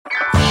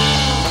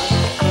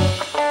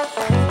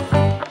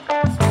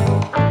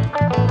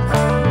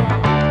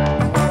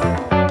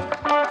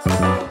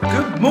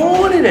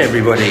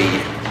everybody.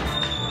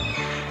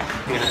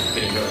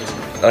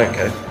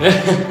 Okay.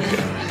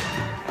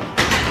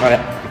 Right.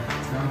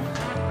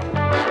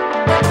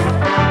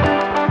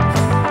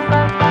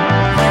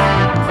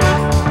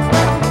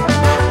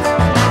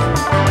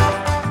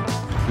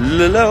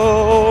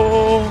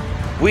 Hello.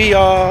 We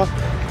are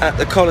at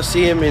the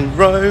Colosseum in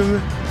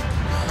Rome.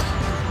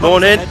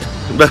 Morning.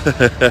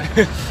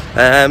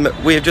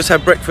 We have just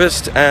had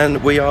breakfast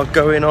and we are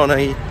going on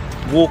a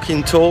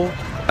walking tour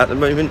at the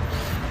moment.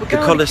 The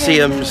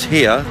Colosseum's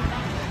here.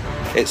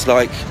 It's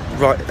like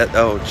right at,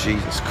 oh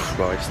Jesus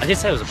Christ. I did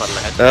say it was a puddle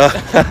ahead.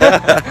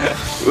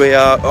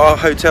 Our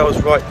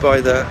hotel's right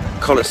by the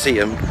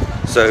Colosseum,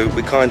 so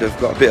we kind of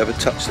got a bit of a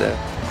touch there.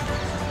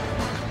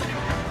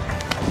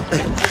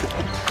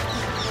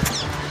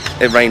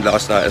 It rained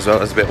last night as well,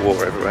 there's a bit of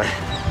water everywhere.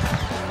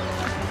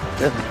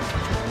 Yeah.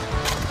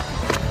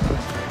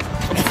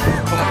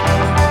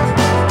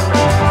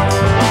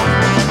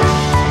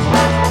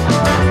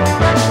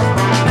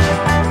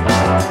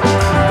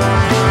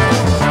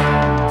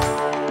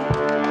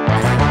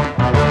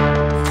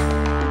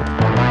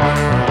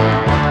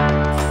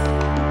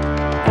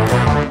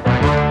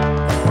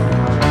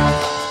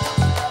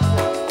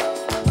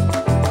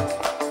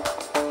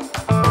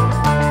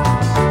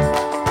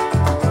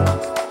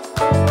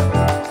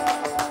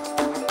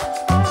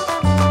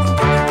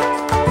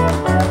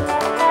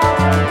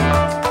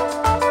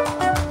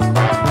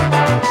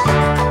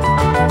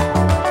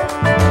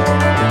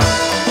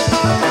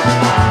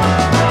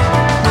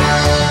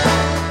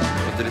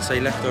 Say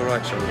left or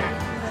right, shall we?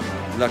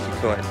 Lucky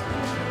coin.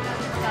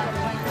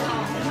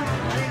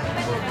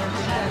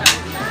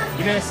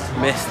 You missed.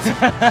 Missed.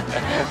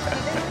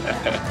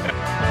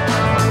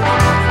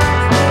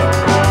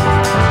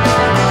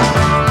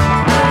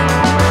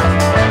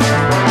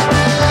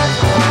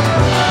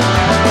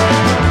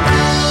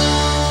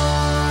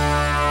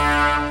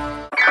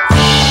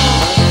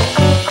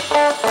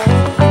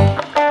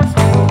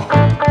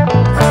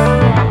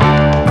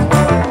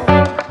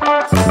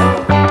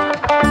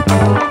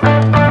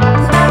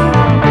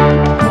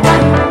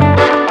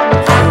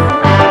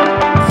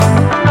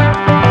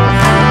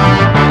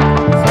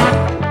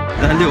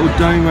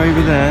 Dome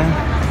over there,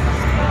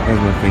 there's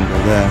my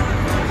finger there,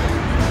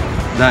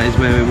 that is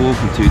where we're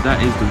walking to,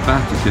 that is the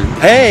Vatican.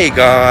 Hey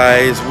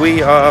guys, we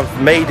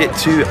have made it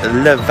to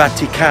the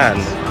Vatican.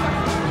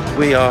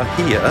 We are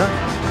here.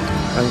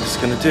 I'm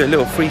just going to do a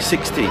little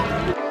 360.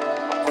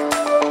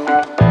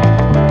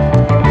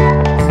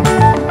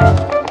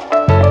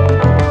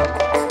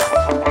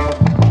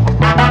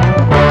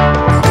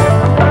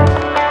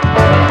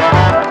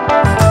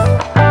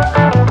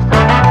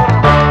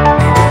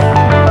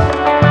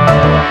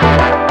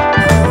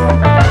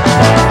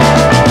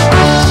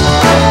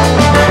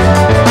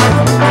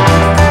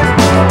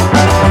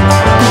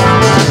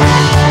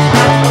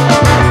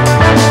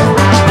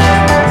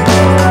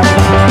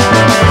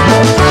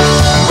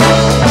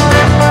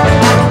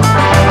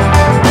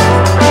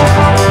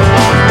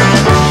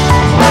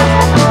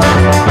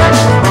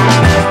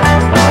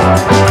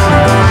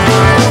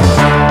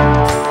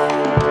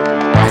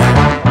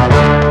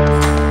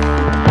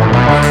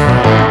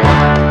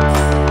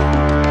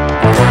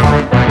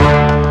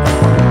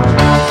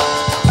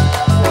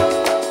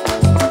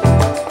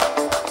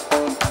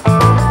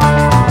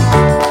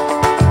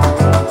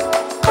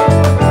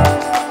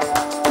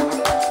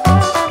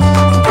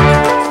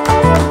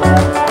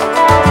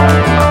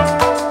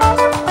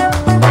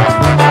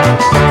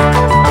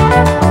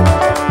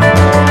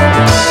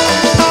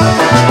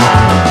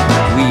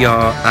 We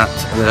are at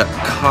the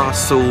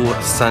Castle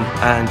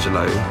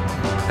StAngelo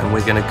and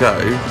we're going to go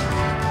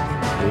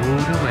all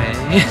the way.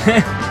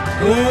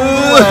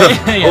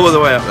 all the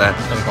way up there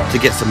to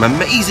get some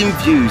amazing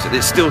views.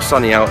 It's still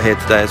sunny out here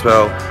today as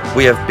well.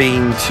 We have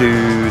been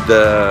to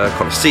the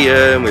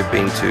Colosseum, we've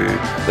been to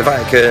the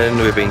Vatican,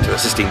 we've been to the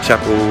Sistine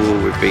Chapel,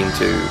 we've been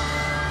to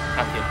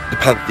the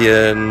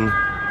Pantheon,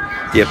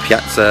 the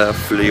Piazza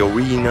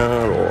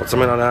Venezia or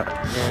something like that.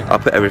 Yeah. I'll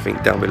put everything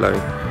down below.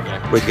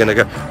 Yeah.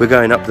 We're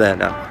going up there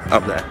now,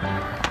 up there.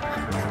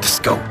 Let's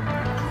go.